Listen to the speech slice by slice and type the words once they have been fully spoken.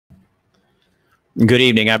Good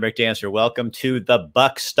evening. I'm Rick Dancer. Welcome to The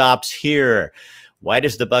Buck Stops Here. Why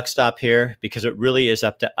does the buck stop here? Because it really is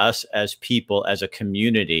up to us as people, as a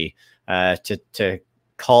community, to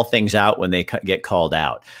call things out when they get called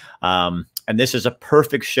out. And this is a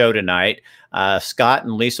perfect show tonight. Scott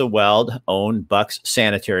and Lisa Weld own Buck's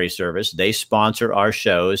Sanitary Service. They sponsor our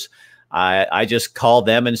shows. I just call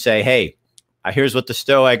them and say, hey, here's what the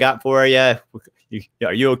stow I got for you.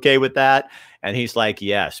 Are you okay with that? And he's like,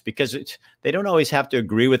 yes, because they don't always have to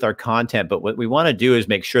agree with our content. But what we want to do is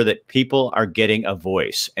make sure that people are getting a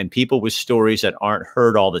voice, and people with stories that aren't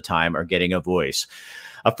heard all the time are getting a voice.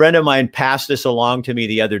 A friend of mine passed this along to me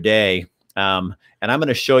the other day. And I'm going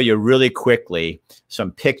to show you really quickly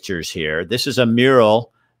some pictures here. This is a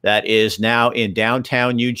mural that is now in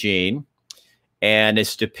downtown Eugene, and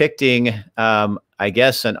it's depicting, I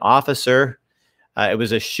guess, an officer. It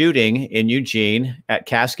was a shooting in Eugene at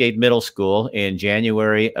Cascade Middle School in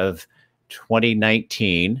January of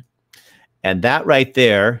 2019. And that right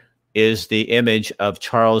there is the image of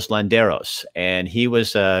Charles Landeros. And he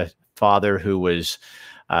was a father who was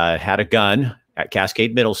had a gun at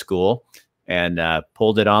Cascade Middle School and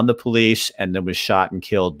pulled it on the police and then was shot and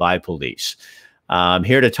killed by police.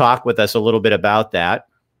 Here to talk with us a little bit about that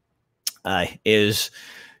is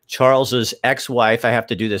Charles's ex-wife. I have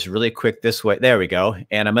to do this really quick this way. There we go.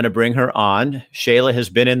 And I'm going to bring her on. Shayla has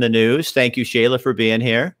been in the news. Thank you, Shayla, for being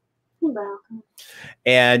here. You're welcome.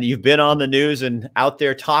 And you've been on the news and out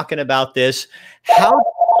there talking about this. How?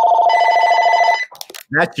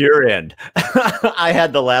 That's your end. I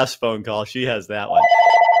had the last phone call. She has that one.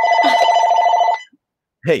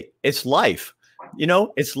 Hey, it's life. You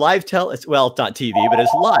know, it's live well, it's not TV, but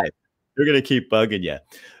it's live. They're going to keep bugging you.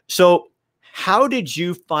 So how did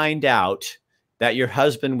you find out that your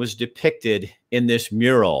husband was depicted in this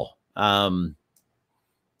mural? Somebody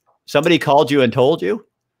called you and told you?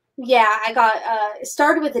 Yeah, I got, it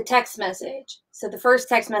started with a text message. So the first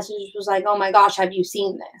text message was like, oh my gosh, have you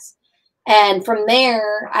seen this? And from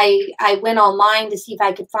there, I went online to see if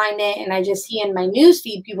I could find it. And I just see in my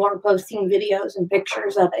newsfeed, people are posting videos and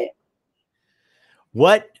pictures of it.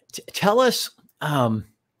 Tell us,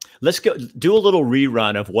 let's go do a little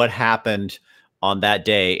rerun of what happened on that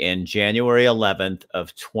day in January 11th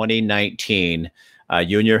of 2019.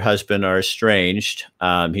 You and your husband are estranged.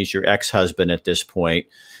 He's your ex-husband at this point.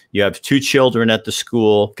 You have two children at the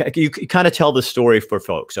school. You kind of tell the story for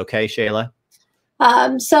folks. Okay, Shayla?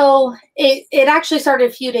 So it actually started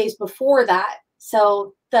a few days before that.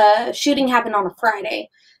 So the shooting happened on a Friday.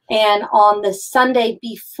 And on the Sunday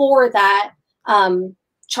before that,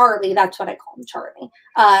 Charlie, that's what I call him, Charlie.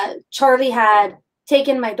 Charlie had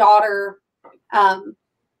taken my daughter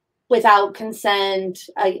without consent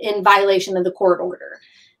in violation of the court order.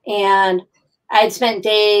 And I had spent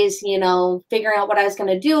days, you know, figuring out what I was going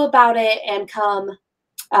to do about it, and come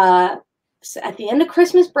at the end of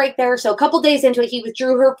Christmas break there. So a couple days into it, he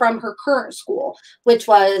withdrew her from her current school, which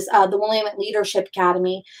was the Willamette Leadership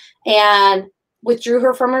Academy, and withdrew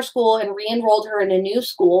her from her school and re-enrolled her in a new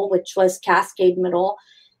school, which was Cascade Middle.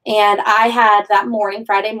 And I had that morning,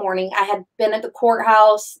 Friday morning, I had been at the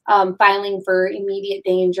courthouse filing for immediate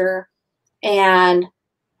danger. And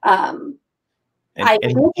I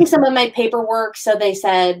was making some of my paperwork. So they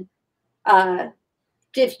said,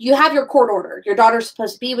 if you have your court order, your daughter's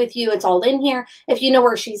supposed to be with you. It's all in here. If you know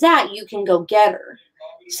where she's at, you can go get her.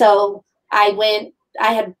 So I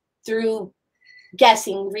had, through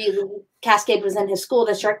guessing, really, Cascade was in his school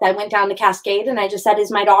district. I went down to Cascade and I just said,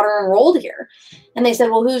 is my daughter enrolled here? And they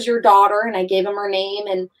said, well, who's your daughter? And I gave them her name.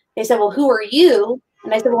 And they said, well, who are you?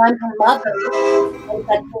 And I said, well, I'm her mother. And they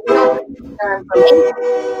said, well, we don't need her information.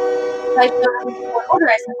 So I showed them the court order.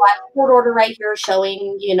 I said, well, I have a court order right here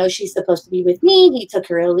showing, you know, she's supposed to be with me. He took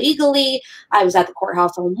her illegally. I was at the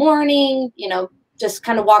courthouse all morning, you know, just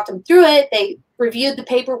kind of walked them through it. They reviewed the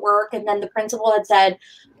paperwork. And then the principal had said,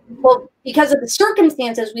 well, because of the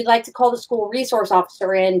circumstances, we'd like to call the school resource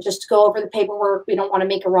officer in just to go over the paperwork. We don't want to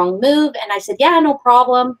make a wrong move. And I said, yeah, no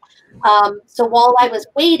problem. So while I was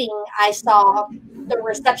waiting, I saw the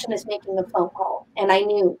receptionist making a phone call. And I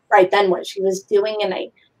knew right then what she was doing. And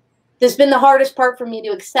this has been the hardest part for me to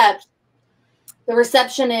accept. The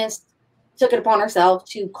receptionist took it upon herself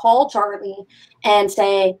to call Charlie and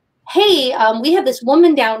say, hey, we have this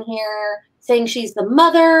woman down here saying she's the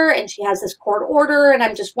mother and she has this court order, and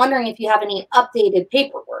I'm just wondering if you have any updated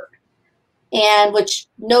paperwork. And which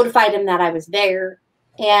notified him that I was there,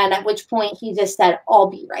 and at which point he just said, I'll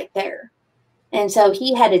be right there. And so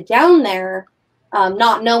he headed down there,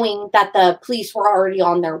 not knowing that the police were already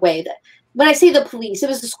on their way. When I say the police, it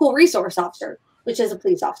was the school resource officer. which is a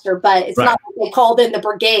police officer, but it's Right. not like they called in the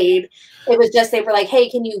brigade. It was just, they were like, hey,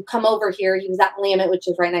 can you come over here? He was at Willamette, which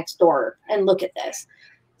is right next door, and look at this.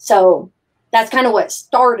 So that's kind of what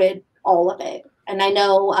started all of it. And I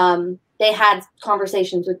know they had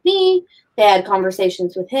conversations with me. They had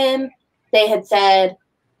conversations with him. They had said,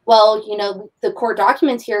 well, you know, the court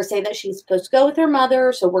documents here say that she's supposed to go with her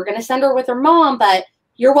mother, so we're going to send her with her mom, but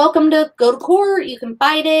you're welcome to go to court. You can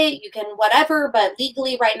fight it. You can whatever, but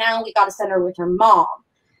legally right now we got to send her with her mom.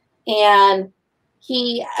 And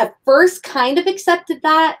he at first kind of accepted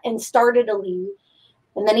that and started to leave.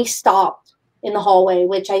 And then he stopped in the hallway,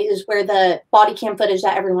 which is where the body cam footage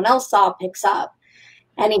that everyone else saw picks up.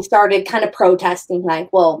 And he started kind of protesting,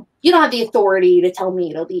 like, well, you don't have the authority to tell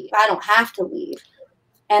me to leave. I don't have to leave.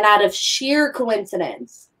 And out of sheer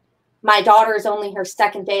coincidence, my daughter is only her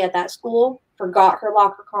second day at that school, forgot her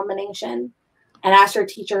locker combination, and asked her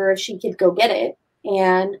teacher if she could go get it.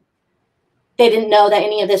 And they didn't know that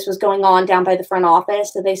any of this was going on down by the front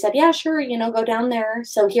office. So they said, yeah, sure, you know, go down there.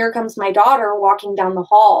 So here comes my daughter walking down the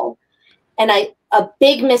hall. And a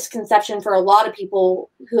big misconception for a lot of people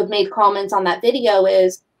who have made comments on that video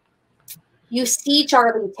is you see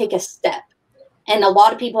Charlie take a step. And a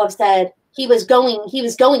lot of people have said he was going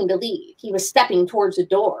to leave. He was stepping towards the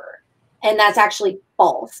door. And that's actually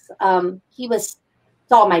false. He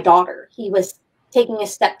saw my daughter. He was taking a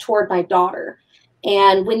step toward my daughter.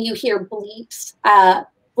 And when you hear bleeps,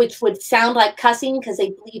 which would sound like cussing because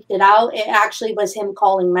they bleeped it out, it actually was him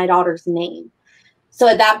calling my daughter's name. So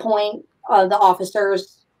at that point, the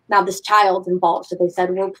officers, now this child's involved, so they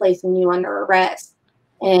said, we're placing you under arrest.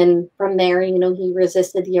 And from there, you know, he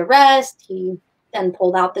resisted the arrest. He then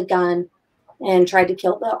pulled out the gun and tried to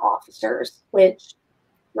kill the officers, which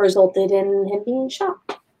resulted in him being shot.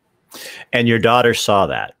 And your daughter saw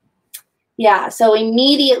that? Yeah. So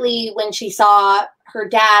immediately when she saw her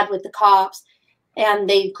dad with the cops and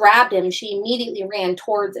they grabbed him, she immediately ran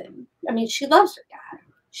towards him. I mean, she loves her dad.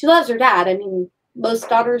 She loves her dad. I mean, most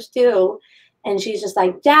daughters do. And she's just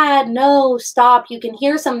like, Dad, no, stop. You can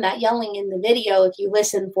hear some of that yelling in the video if you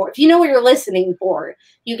listen for it. If you know what you're listening for,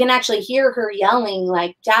 you can actually hear her yelling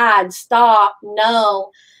like, Dad, stop,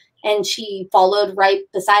 no. And she followed right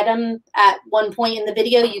beside him. At one point in the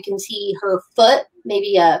video, you can see her foot,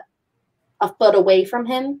 maybe a foot away from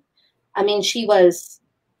him. I mean, she was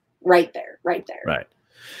right there, right there. Right.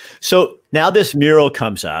 So now this mural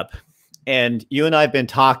comes up, and you and I have been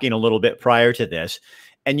talking a little bit prior to this,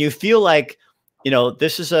 and you feel like, you know,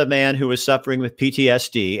 this is a man who was suffering with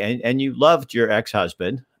PTSD, and you loved your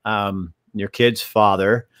ex-husband, your kid's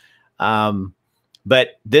father.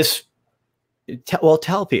 But this, well,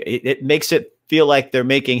 tell people, it makes it feel like they're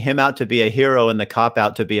making him out to be a hero and the cop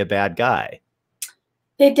out to be a bad guy.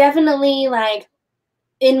 They definitely, like,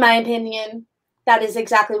 in my opinion, that is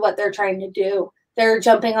exactly what they're trying to do. They're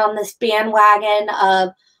jumping on this bandwagon of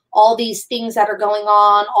all these things that are going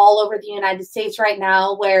on all over the United States right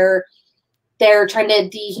now, where they're trying to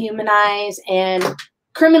dehumanize and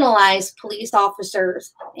criminalize police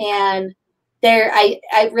officers. And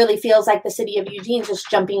I really feels like the city of Eugene is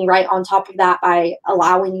just jumping right on top of that by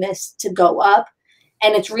allowing this to go up.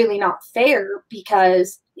 And it's really not fair,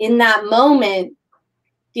 because in that moment,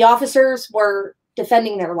 the officers were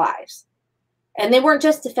defending their lives. And they weren't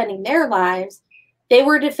just defending their lives. They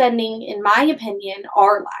were defending, in my opinion,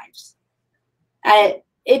 our lives.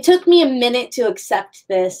 It took me a minute to accept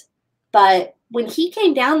this, but when he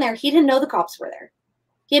came down there, he didn't know the cops were there.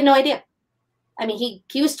 He had no idea. I mean,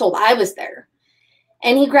 he was told I was there.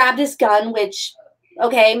 And he grabbed his gun, which,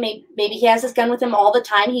 okay, maybe he has his gun with him all the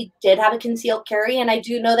time. He did have a concealed carry, and I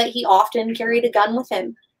do know that he often carried a gun with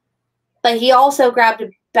him. But he also grabbed a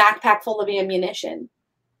backpack full of ammunition.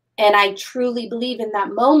 And I truly believe in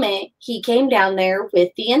that moment, he came down there with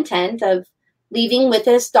the intent of leaving with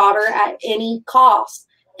his daughter at any cost.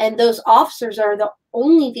 And those officers are the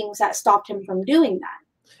only things that stopped him from doing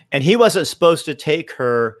that. And he wasn't supposed to take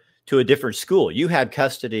her to a different school. You had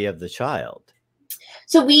custody of the child.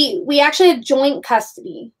 So we actually had joint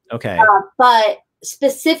custody. Okay. But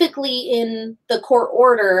specifically in the court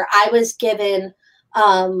order, I was given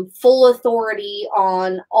full authority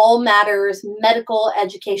on all matters medical,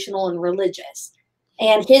 educational, and religious.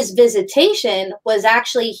 And his visitation was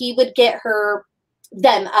actually, he would get her,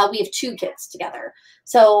 them, we have 2 kids together.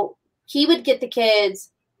 So he would get the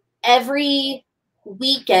kids every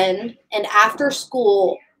weekend and after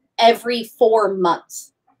school every 4 months.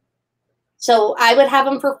 So I would have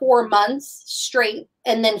them for 4 months straight,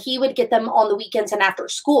 and then he would get them on the weekends and after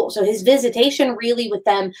school. So his visitation really with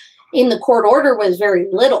them in the court order was very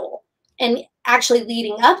little. And actually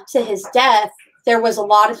leading up to his death, There was a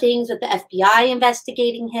lot of things with the FBI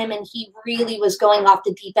investigating him, and he really was going off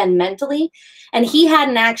the deep end mentally. And he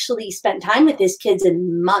hadn't actually spent time with his kids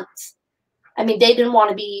in months. I mean, they didn't want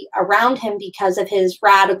to be around him because of his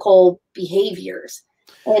radical behaviors.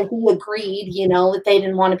 And he agreed, you know, if they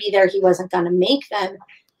didn't want to be there, he wasn't going to make them.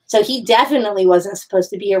 So he definitely wasn't supposed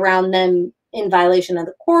to be around them in violation of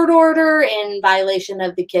the court order, in violation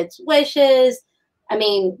of the kids' wishes. I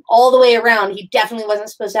mean, all the way around, he definitely wasn't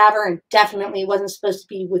supposed to have her, and definitely wasn't supposed to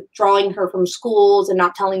be withdrawing her from schools and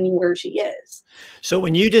not telling me where she is. So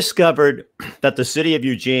when you discovered that the city of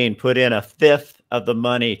Eugene put in 1/5 of the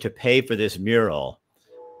money to pay for this mural,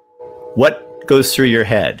 what goes through your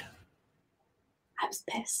head? I was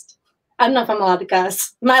pissed. I don't know if I'm allowed to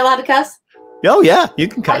cuss. Am I allowed to cuss? Oh yeah, you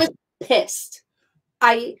can cuss. I was pissed.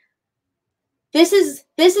 This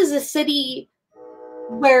is a city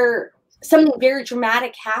where something very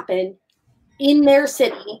dramatic happened in their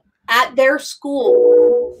city, at their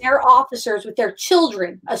school, their officers with their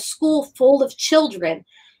children, a school full of children,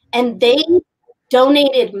 and they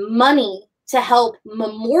donated money to help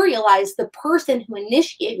memorialize the person who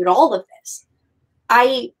initiated all of this.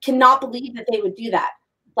 I cannot believe that they would do that.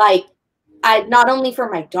 Like, not only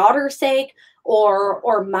for my daughter's sake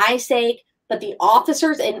or my sake, but the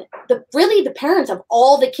officers and really the parents of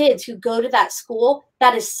all the kids who go to that school.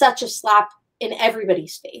 That is such a slap in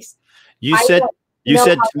everybody's face. You said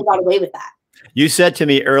how got away with that. You said to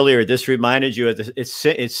me earlier, this reminded you of this.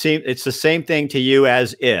 It's the same thing to you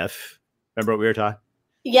as if. Remember what we were talking?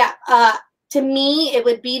 Yeah. To me, it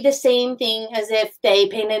would be the same thing as if they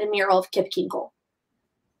painted a mural of Kip Kinkle.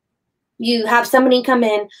 You have somebody come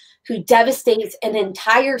in who devastates an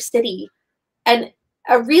entire city, and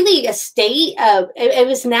a state. It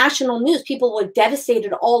was national news. People were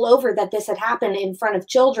devastated all over that this had happened in front of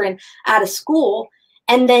children at a school,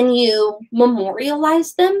 and then you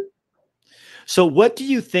memorialize them. So what do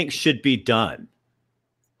you think should be done?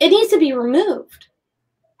 It needs to be removed.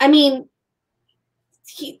 I mean,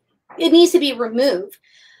 it needs to be removed.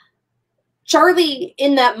 Charlie,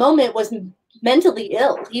 in that moment, was mentally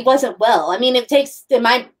ill. He wasn't well. I mean, it takes, in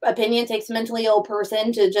my opinion, takes a mentally ill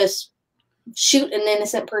person to just shoot an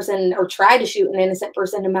innocent person or try to shoot an innocent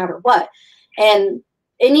person no matter what. And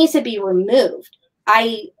it needs to be removed.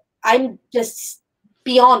 I'm just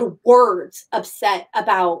beyond words upset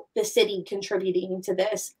about the city contributing to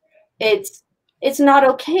this. It's not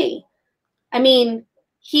okay. I mean,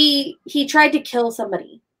 he tried to kill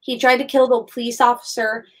somebody. He tried to kill the police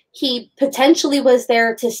officer. He potentially was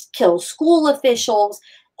there to kill school officials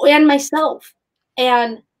and myself.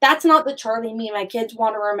 And that's not the Charlie me and my kids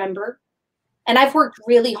want to remember. And I've worked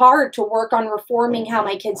really hard to work on reforming how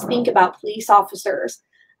my kids think about police officers.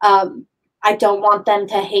 I don't want them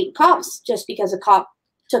to hate cops just because a cop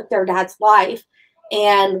took their dad's life.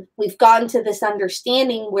 And we've gotten to this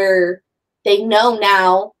understanding where they know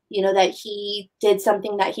now, you know, that he did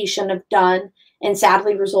something that he shouldn't have done and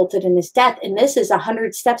sadly resulted in his death. And this is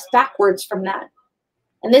 100 steps backwards from that.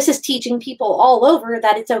 And this is teaching people all over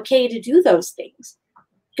that it's okay to do those things.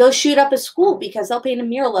 Go shoot up a school because they'll paint a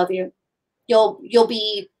mural of you. You'll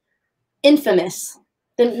be infamous.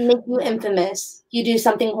 They make you infamous. You do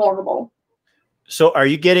something horrible. So are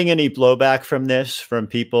you getting any blowback from this, from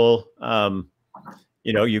people?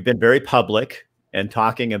 You know, you've been very public and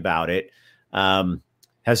talking about it.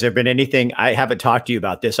 Has there been anything? I haven't talked to you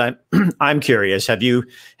about this. I'm curious. Have you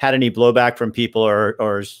had any blowback from people, or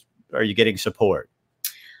are you getting support?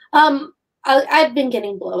 I've been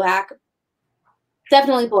getting blowback.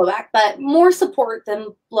 Definitely blowback, but more support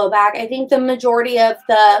than blowback. I think the majority of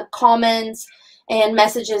the comments and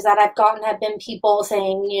messages that I've gotten have been people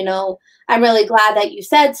saying, you know, I'm really glad that you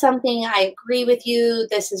said something. I agree with you.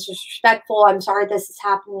 This is disrespectful. I'm sorry this is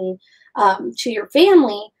happening to your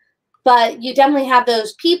family. But you definitely have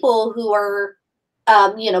those people who are,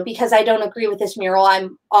 you know, because I don't agree with this mural,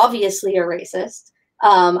 I'm obviously a racist.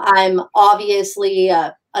 I'm obviously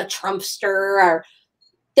a Trumpster, or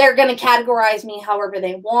they're going to categorize me however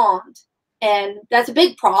they want. And that's a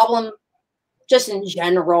big problem just in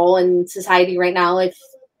general in society right now. If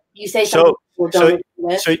you say something people don't agree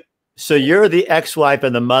with. So you're the ex-wife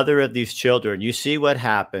and the mother of these children. You see what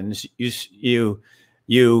happens.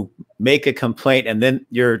 You make a complaint, and then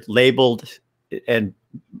you're labeled and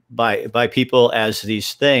by people as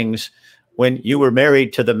these things when you were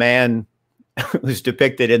married to the man who's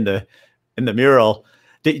depicted in the mural.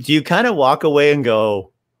 Do you kind of walk away and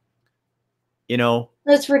go, you know,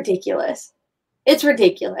 it's ridiculous. It's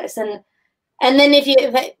ridiculous. And then if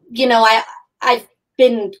you know, I've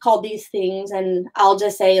been called these things, and I'll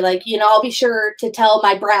just say, like, you know, I'll be sure to tell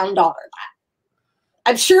my brown daughter that.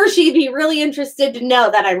 I'm sure she'd be really interested to know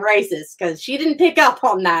that I'm racist because she didn't pick up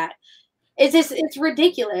on that. It's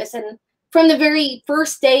ridiculous. And from the very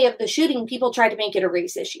first day of the shooting, people tried to make it a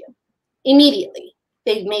race issue. Immediately,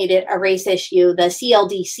 they made it a race issue. The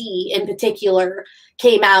CLDC in particular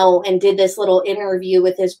came out and did this little interview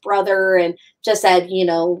with his brother and just said, you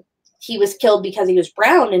know, he was killed because he was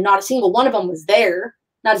brown, and not a single one of them was there.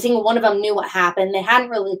 Not a single one of them knew what happened. They hadn't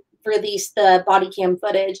really released the body cam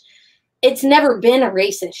footage. It's never been a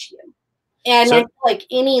race issue. And I feel like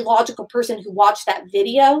any logical person who watched that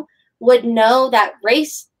video would know that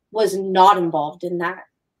race was not involved in that.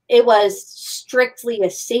 It was strictly a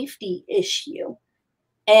safety issue.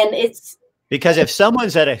 And it's because if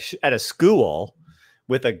someone's at a school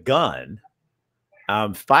with a gun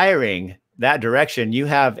firing that direction, you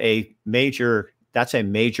have that's a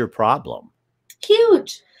major problem.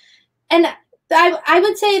 Huge. And I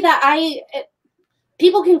would say that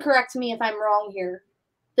people can correct me if I'm wrong here.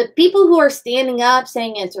 The people who are standing up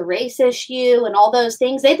saying it's a race issue and all those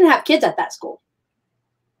things, they didn't have kids at that school.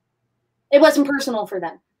 It wasn't personal for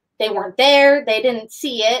them. They weren't there. They didn't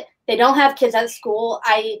see it. They don't have kids at school.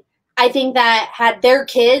 I think that had their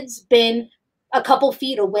kids been a couple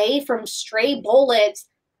feet away from stray bullets,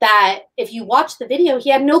 that if you watch the video, he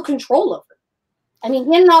had no control over. I mean,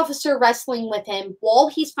 he had an officer wrestling with him while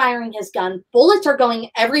he's firing his gun. Bullets are going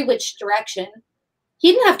every which direction.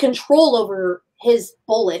 He didn't have control over his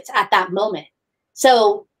bullets at that moment.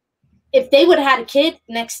 So if they would have had a kid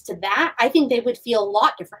next to that, I think they would feel a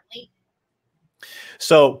lot differently.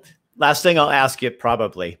 So last thing I'll ask you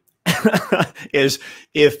probably is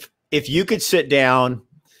if you could sit down,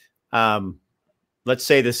 let's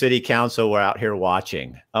say the city council were out here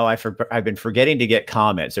watching. Oh, I've been forgetting to get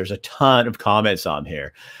comments. There's a ton of comments on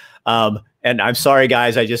here. And I'm sorry,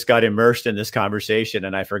 guys, I just got immersed in this conversation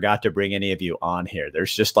and I forgot to bring any of you on here.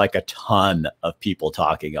 There's just like a ton of people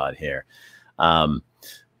talking on here.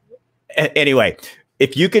 Anyway,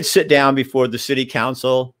 if you could sit down before the city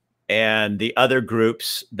council and the other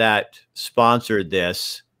groups that sponsored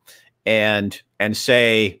this and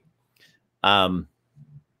say,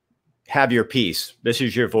 have your piece. This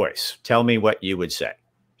is your voice. Tell me what you would say.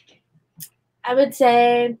 I would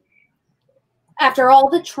say, after all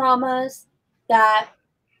the traumas that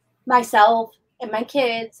myself and my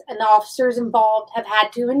kids and the officers involved have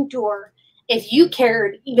had to endure, if you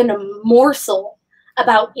cared even a morsel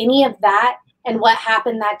about any of that and what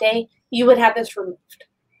happened that day, you would have this removed.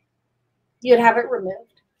 You'd have it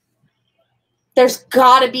removed. There's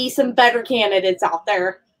got to be some better candidates out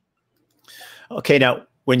there. Okay, now,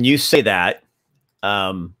 when you say that,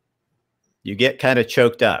 you get kind of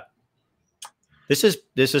choked up. This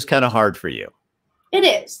is kind of hard for you. It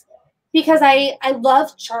is, because I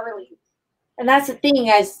love Charlie, and that's the thing,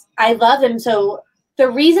 guys. I love him. So the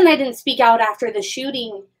reason I didn't speak out after the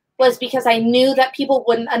shooting was because I knew that people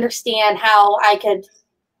wouldn't understand how I could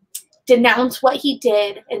denounce what he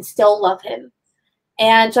did and still love him.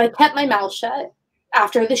 And so I kept my mouth shut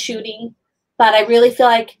after the shooting, but I really feel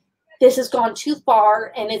like this has gone too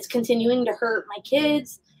far, and it's continuing to hurt my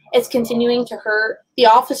kids. It's continuing to hurt the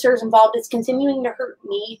officers involved. It's continuing to hurt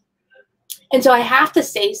me. And so I have to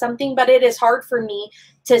say something, but it is hard for me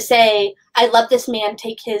to say, I love this man,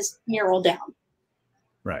 take his mural down.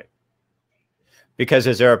 Right. Because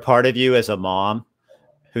is there a part of you as a mom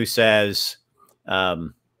who says,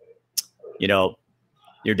 you know,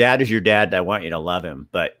 your dad is your dad, and I want you to love him,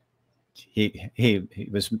 but he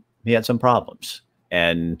had some problems,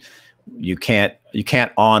 and you can't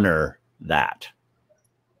honor that.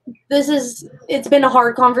 It's been a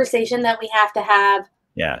hard conversation that we have to have.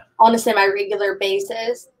 Yeah. On a semi-regular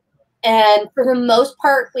basis. And for the most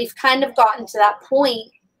part, we've kind of gotten to that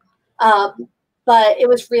point. But it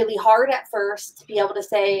was really hard at first to be able to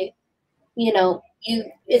say, you know,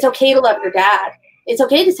 it's okay to love your dad. It's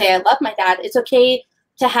okay to say, I love my dad. It's okay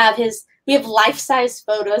to have we have life-size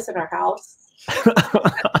photos in our house.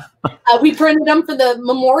 We printed them for the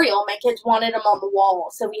memorial. My kids wanted them on the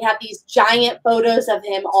wall. So we have these giant photos of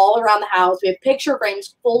him all around the house. We have picture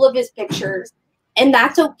frames full of his pictures. And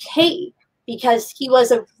that's okay, because he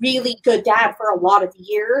was a really good dad for a lot of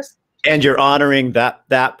years. And you're honoring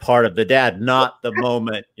that part of the dad, not the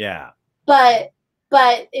moment. Yeah. But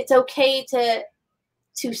it's okay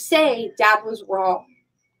to say dad was wrong.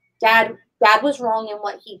 Dad was wrong in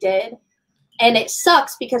what he did. And it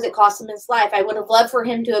sucks because it cost him his life. I would have loved for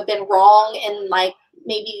him to have been wrong and like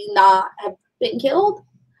maybe not have been killed.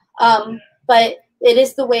 But it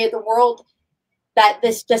is the way of the world, that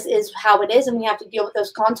this just is how it is, and we have to deal with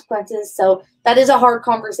those consequences. So that is a hard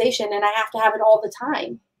conversation, and I have to have it all the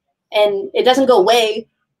time. And it doesn't go away.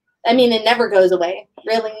 I mean, it never goes away,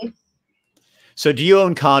 really. So do you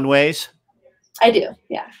own Conway's? I do.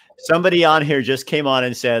 Yeah. Somebody on here just came on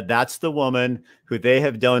and said that's the woman who they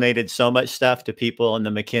have donated so much stuff to people in the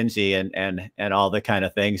McKinsey and all the kind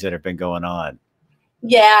of things that have been going on.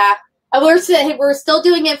 Yeah. We're still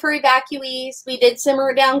doing it for evacuees. We did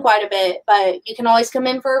simmer it down quite a bit, but you can always come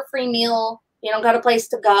in for a free meal. You don't got a place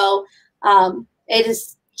to go. It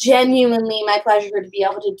is genuinely my pleasure to be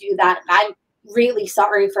able to do that. I'm really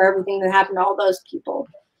sorry for everything that happened to all those people.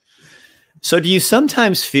 So do you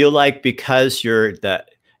sometimes feel like because you're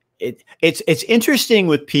it's interesting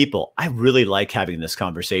with people. I really like having this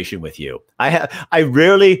conversation with you. I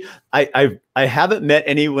haven't met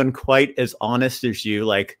anyone quite as honest as you,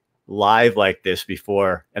 like live like this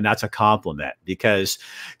before. And that's a compliment because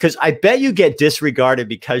I bet you get disregarded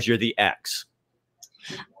because you're the ex.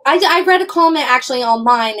 I read a comment actually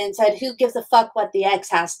online and said, who gives a fuck what the ex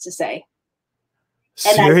has to say?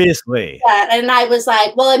 Seriously? And I was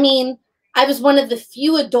like, well, I mean, I was one of the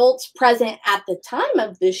few adults present at the time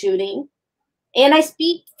of the shooting, and I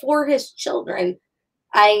speak for his children.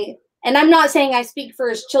 And I'm not saying I speak for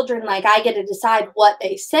his children like I get to decide what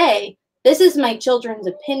they say. This is my children's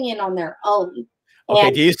opinion on their own. Okay,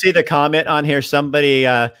 and do you see the comment on here? Somebody,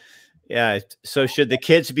 yeah. So should the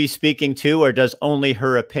kids be speaking too, or does only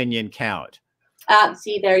her opinion count?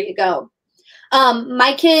 See, there you go.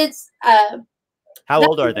 My kids. How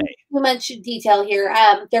old are they? Too much detail here.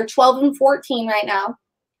 They're 12 and 14 right now.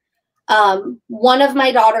 One of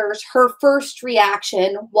my daughters, her first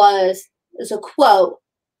reaction was a quote,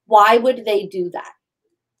 "Why would they do that?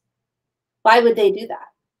 Why would they do that?"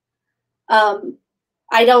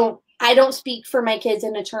 I don't speak for my kids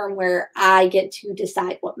in a term where I get to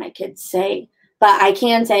decide what my kids say, but I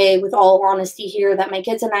can say with all honesty here that my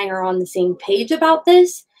kids and I are on the same page about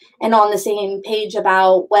this. And on the same page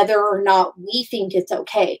about whether or not we think it's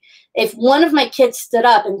okay. If one of my kids stood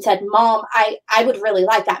up and said, Mom, I would really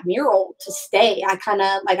like that mural to stay. I kind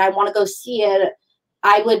of like, I want to go see it.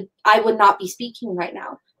 I would not be speaking right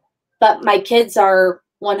now. But my kids are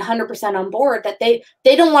 100% on board that they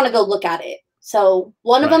don't want to go look at it. So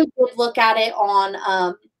one of them did look at it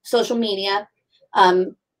on social media,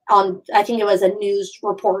 on, I think it was a news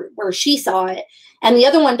report where she saw it. And the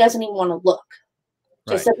other one doesn't even want to look.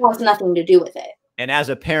 Just it wants nothing to do with it. And as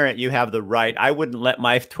a parent, you have the right. I wouldn't let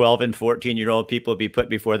my 12 and 14-year-old people be put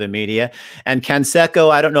before the media. And Canseco,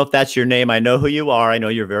 I don't know if that's your name. I know who you are. I know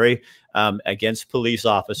you're very against police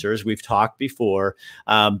officers. We've talked before.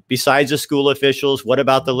 Besides the school officials, what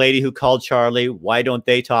about the lady who called Charlie? Why don't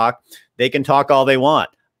they talk? They can talk all they want.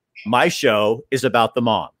 My show is about the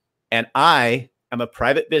mom. And I am a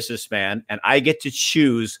private businessman, and I get to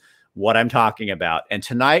choose what I'm talking about. And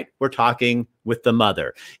tonight we're talking with the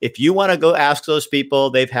mother. If you want to go ask those people,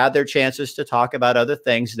 they've had their chances to talk about other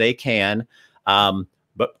things, they can.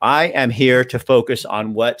 But I am here to focus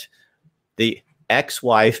on what the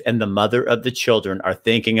ex-wife and the mother of the children are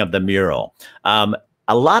thinking of the mural. A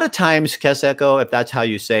lot of times, Keseko, if that's how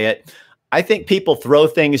you say it, I think people throw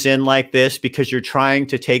things in like this because you're trying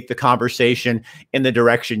to take the conversation in the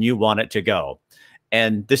direction you want it to go.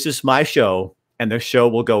 And this is my show. And the show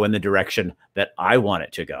will go in the direction that I want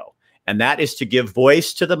it to go. And that is to give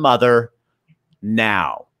voice to the mother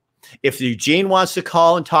now. If Eugene wants to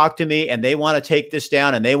call and talk to me and they want to take this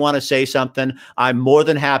down and they want to say something, I'm more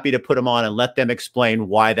than happy to put them on and let them explain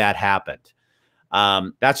why that happened.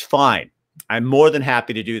 That's fine. I'm more than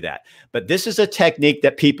happy to do that. But this is a technique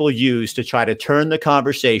that people use to try to turn the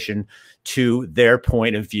conversation to their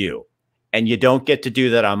point of view. And you don't get to do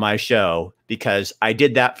that on my show because I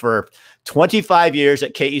did that for 25 years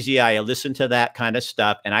at KEZI. I listened to that kind of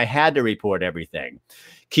stuff and I had to report everything.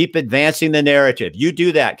 Keep advancing the narrative. You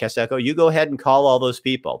do that, Keseko. You go ahead and call all those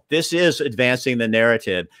people. This is advancing the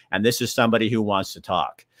narrative, and this is somebody who wants to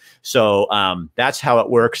talk. So that's how it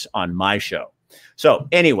works on my show. So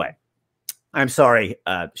anyway, I'm sorry,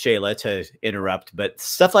 Shayla, to interrupt, but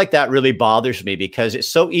stuff like that really bothers me because it's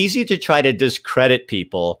so easy to try to discredit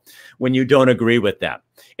people when you don't agree with them.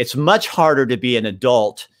 It's much harder to be an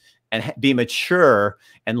adult and be mature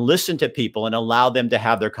and listen to people and allow them to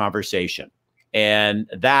have their conversation. And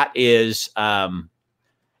that is, that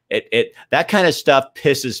kind of stuff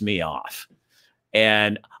pisses me off.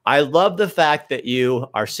 And I love the fact that you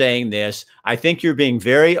are saying this. I think you're being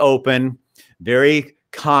very open, very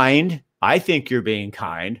kind. I think you're being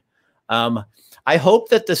kind. I hope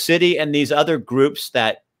that the city and these other groups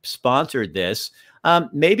that sponsored this,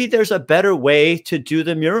 maybe there's a better way to do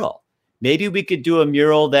the mural. Maybe we could do a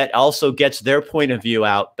mural that also gets their point of view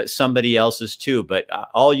out, but somebody else's too. But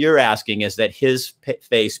all you're asking is that his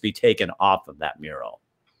face be taken off of that mural.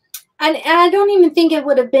 And I don't even think it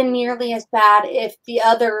would have been nearly as bad if the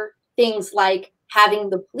other things like having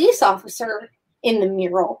the police officer in the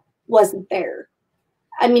mural wasn't there.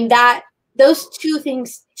 I mean, those two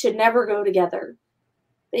things should never go together.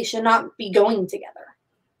 They should not be going together.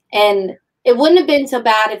 And it wouldn't have been so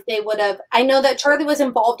bad if they would have. I know that Charlie was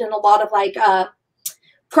involved in a lot of like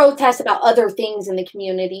protests about other things in the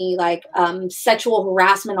community, like sexual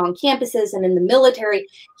harassment on campuses and in the military.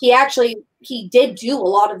 He did do a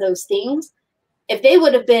lot of those things. If they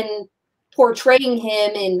would have been portraying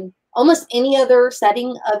him in almost any other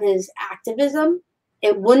setting of his activism,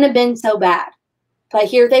 it wouldn't have been so bad. But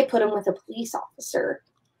here they put him with a police officer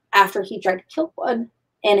after he tried to kill one.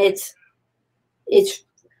 And it's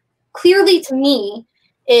clearly, to me,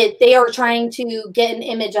 they are trying to get an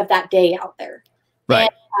image of that day out there. Right.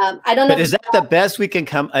 And, I don't know. But is that the best we can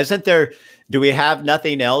come? Isn't there, do we have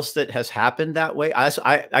nothing else that has happened that way?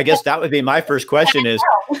 I guess that would be my first question is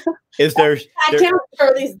there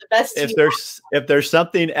Charlie's the best. If there's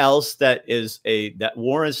something else that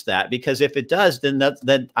warrants that, because if it does,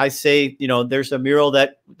 then I say, there's a mural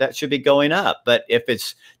that should be going up. But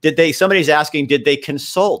if somebody's asking, did they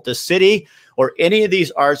consult the city or any of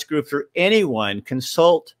these arts groups or anyone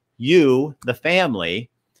consult you, the family,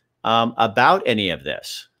 about any of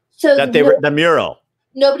this? So the mural.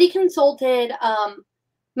 Nobody consulted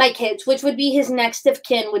my kids, which would be his next of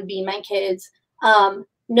kin, would be my kids.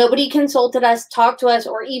 Nobody consulted us, talked to us,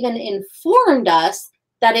 or even informed us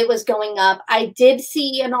that it was going up. I did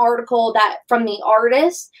see an article from the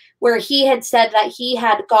artist where he had said that he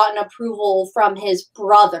had gotten approval from his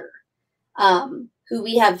brother, who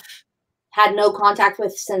we have had no contact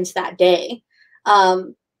with since that day.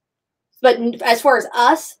 But as far as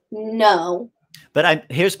us, no. But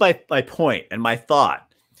here's my point and my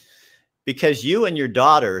thought, because you and your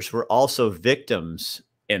daughters were also victims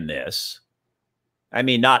in this. I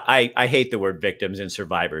mean, I hate the word victims and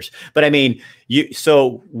survivors, but I mean,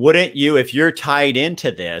 so wouldn't you, if you're tied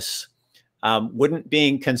into this, wouldn't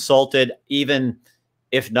being consulted, even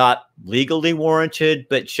if not legally warranted,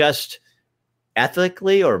 but just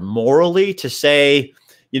ethically or morally, to say,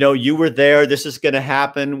 you were there, this is going to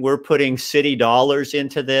happen, we're putting city dollars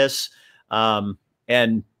into this,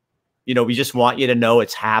 and we just want you to know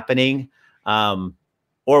it's happening.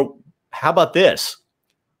 Or how about this?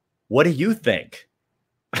 What do you think?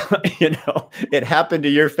 It happened to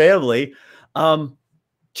your family. Or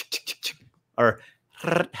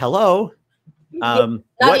hello. What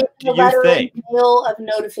do you think? Mail of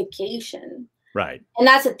notification. Right. And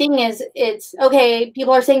that's the thing is, it's okay.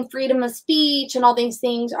 People are saying freedom of speech and all these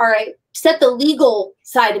things. All right. Set the legal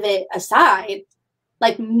side of it aside.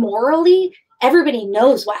 Like morally, everybody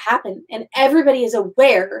knows what happened. And everybody is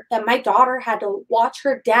aware that my daughter had to watch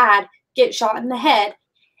her dad get shot in the head.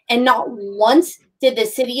 And not once did the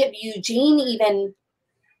city of Eugene even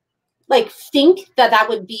think that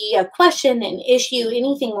would be a question, an issue,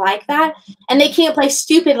 anything like that. And they can't play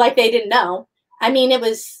stupid like they didn't know. I mean,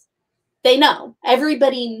 they know.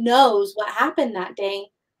 Everybody knows what happened that day.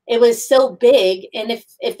 It was so big. And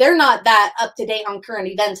if they're not that up to date on current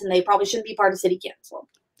events, then they probably shouldn't be part of city council.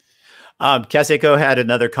 Kaseko had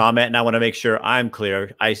another comment, and I want to make sure I'm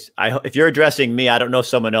clear. If you're addressing me, I don't know if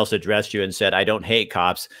someone else addressed you and said, I don't hate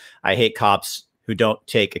cops. I hate cops who don't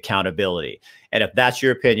take accountability. And if that's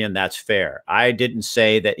your opinion, that's fair. I didn't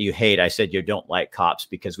say that you hate. I said you don't like cops,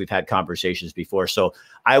 because we've had conversations before. So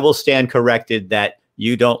I will stand corrected that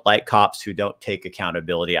you don't like cops who don't take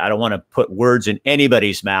accountability. I don't want to put words in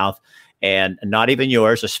anybody's mouth, and not even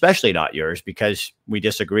yours, especially not yours, because we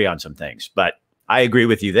disagree on some things. But I agree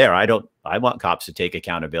with you there. I want cops to take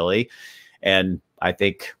accountability. And I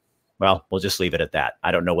think, well, we'll just leave it at that.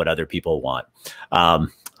 I don't know what other people want.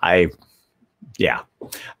 Yeah.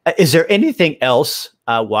 Is there anything else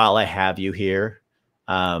while I have you here?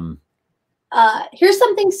 Here's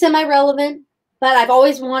something semi-relevant, but I've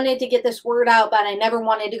always wanted to get this word out, but I never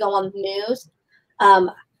wanted to go on the news.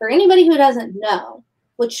 For anybody who doesn't know,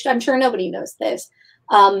 which I'm sure nobody knows this,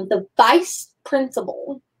 the vice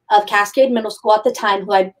principal of Cascade Middle School at the time,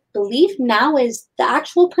 who I believe now is the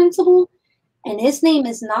actual principal, and his name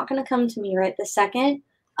is not going to come to me right this second.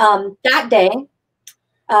 That day,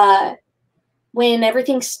 when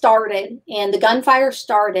everything started and the gunfire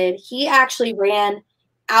started, he actually ran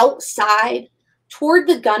outside toward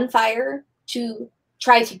the gunfire to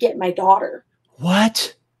try to get my daughter.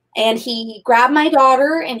 What? And he grabbed my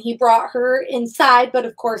daughter and he brought her inside. But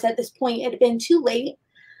of course, at this point, it had been too late.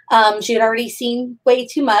 She had already seen way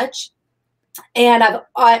too much. And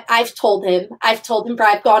I've told him, I've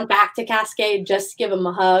gone back to Cascade just to give him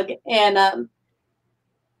a hug. And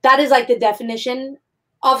that is like the definition.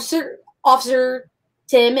 Officer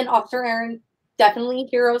Tim and Officer Aaron, definitely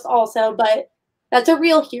heroes also. But That's a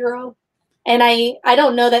real hero. And I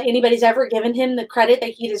don't know that anybody's ever given him the credit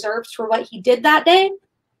that he deserves for what he did that day.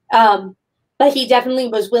 But he definitely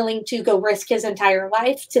was willing to go risk his entire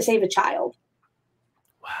life to save a child.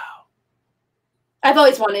 Wow. I've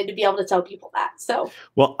always wanted to be able to tell people that. So,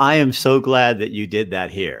 well, I am so glad that you did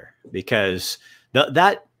that here, because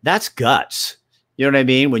that's guts. You know what I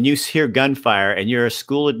mean? When you hear gunfire and you're a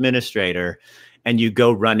school administrator and you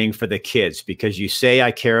go running for the kids because you say,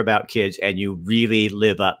 I care about kids, and you really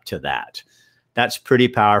live up to that. That's pretty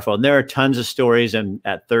powerful. And there are tons of stories, and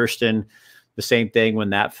at Thurston, the same thing when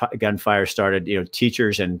that gunfire started, you know,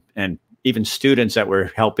 teachers and even students that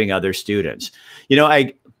were helping other students. You know,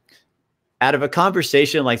 out of a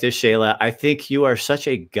conversation like this, Shayla, I think you are such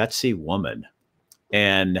a gutsy woman.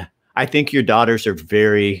 And I think your daughters are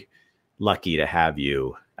very lucky to have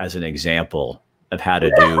you as an example of how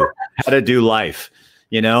to do life.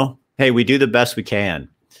 You know, hey, we do the best we can.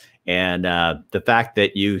 And the fact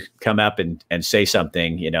that you come up and say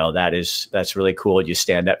something, you know, that's really cool. You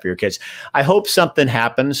stand up for your kids. I hope something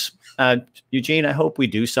happens. Eugene, I hope we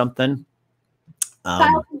do something.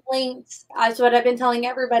 File complaints. That's what I've been telling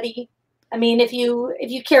everybody. I mean, if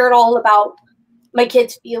you care at all about my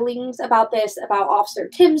kids' feelings about this, about Officer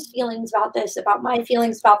Tim's feelings about this, about my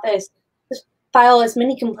feelings about this, just file as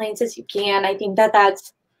many complaints as you can. I think that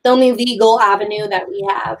that's the only legal avenue that we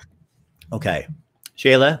have. Okay.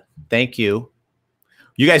 Shayla, thank you.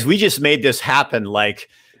 You guys, we just made this happen like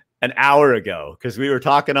an hour ago because we were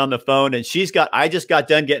talking on the phone, and I just got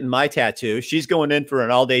done getting my tattoo. She's going in for an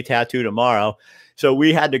all-day tattoo tomorrow. So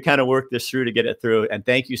we had to kind of work this through to get it through. And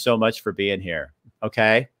thank you so much for being here.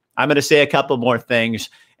 Okay. I'm going to say a couple more things,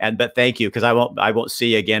 but thank you, because I won't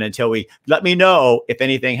see you again until let me know if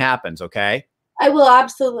anything happens. Okay. I will,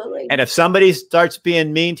 absolutely. And if somebody starts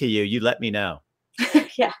being mean to you, you let me know.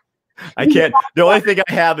 Yeah. I can't. The only thing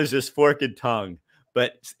I have is this forked tongue,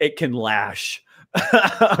 but it can lash.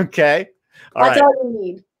 Okay. That's all you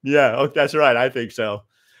need. Yeah. Oh, that's right. I think so.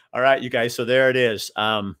 All right, you guys. So there it is.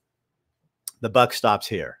 The buck stops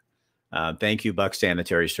here. Thank you, Buck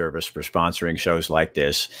Sanitary Service, for sponsoring shows like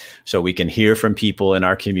this, so we can hear from people in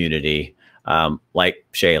our community, like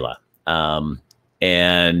Shayla.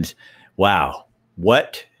 And wow,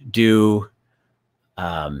 what do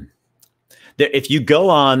if you go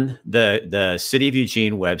on the City of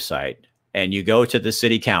Eugene website and you go to the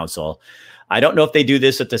city council, I don't know if they do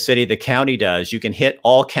this at the city, the county does. You can hit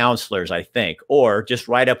all counselors, I think, or just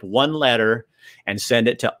write up one letter and send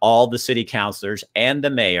it to all the city councilors and the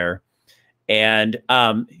mayor. And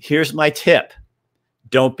here's my tip.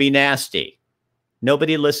 Don't be nasty.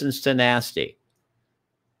 Nobody listens to nasty.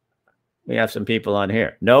 We have some people on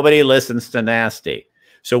here. Nobody listens to nasty.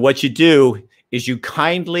 So what you do is you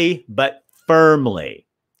kindly but firmly.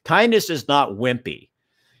 Kindness is not wimpy.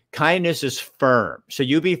 Kindness is firm. So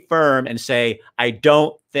you be firm and say, I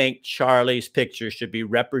don't think Charlie's picture should be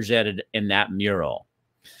represented in that mural.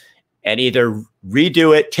 And either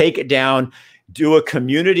redo it, take it down, do a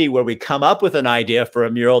community where we come up with an idea for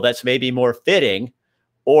a mural that's maybe more fitting,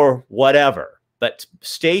 or whatever. But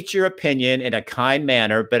state your opinion in a kind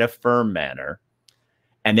manner, but a firm manner,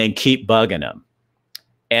 and then keep bugging them.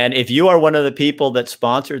 And if you are one of the people that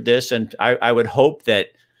sponsored this, and I would hope that,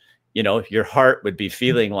 you know, your heart would be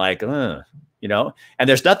feeling like, you know, and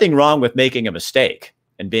there's nothing wrong with making a mistake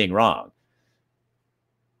and being wrong.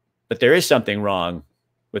 But there is something wrong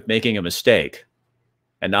with making a mistake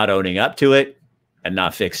and not owning up to it and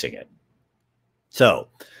not fixing it. So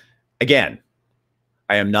again,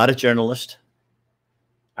 I am not a journalist.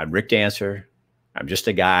 I'm Rick Dancer. I'm just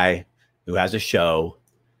a guy who has a show.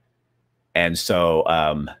 And so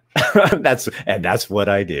that's what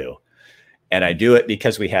I do. And I do it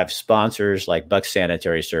because we have sponsors like Buck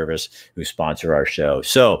Sanitary Service who sponsor our show.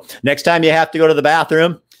 So next time you have to go to the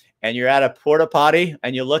bathroom and you're at a porta potty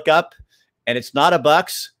and you look up and it's not a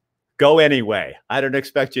Bucks, go anyway. I don't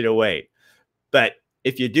expect you to wait. But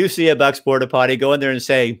if you do see a Bucks porta potty, go in there and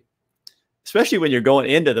say, especially when you're going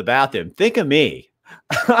into the bathroom, think of me.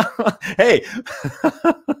 Hey.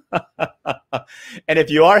 And if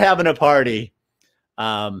you are having a party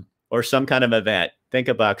or some kind of event, think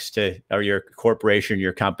of Bucks or your corporation,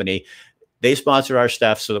 your company. They sponsor our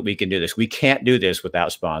stuff so that we can do this. We can't do this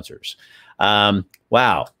without sponsors.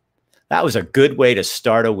 Wow. That was a good way to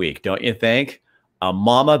start a week, don't you think? A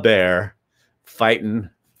mama bear fighting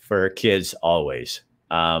for her kids always.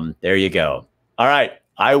 There you go. All right.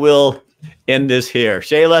 I will end this here.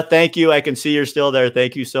 Shayla, thank you. I can see you're still there.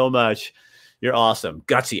 Thank you so much. You're awesome.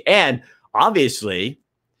 Gutsy. And obviously,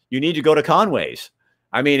 you need to go to Conway's.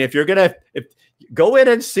 I mean, if you're going to go in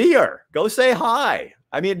and see her, go say hi.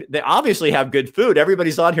 I mean, they obviously have good food.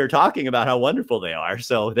 Everybody's on here talking about how wonderful they are.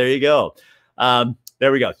 So there you go.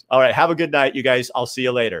 There we go. All right. Have a good night, you guys. I'll see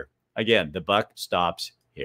you later. Again, the buck stops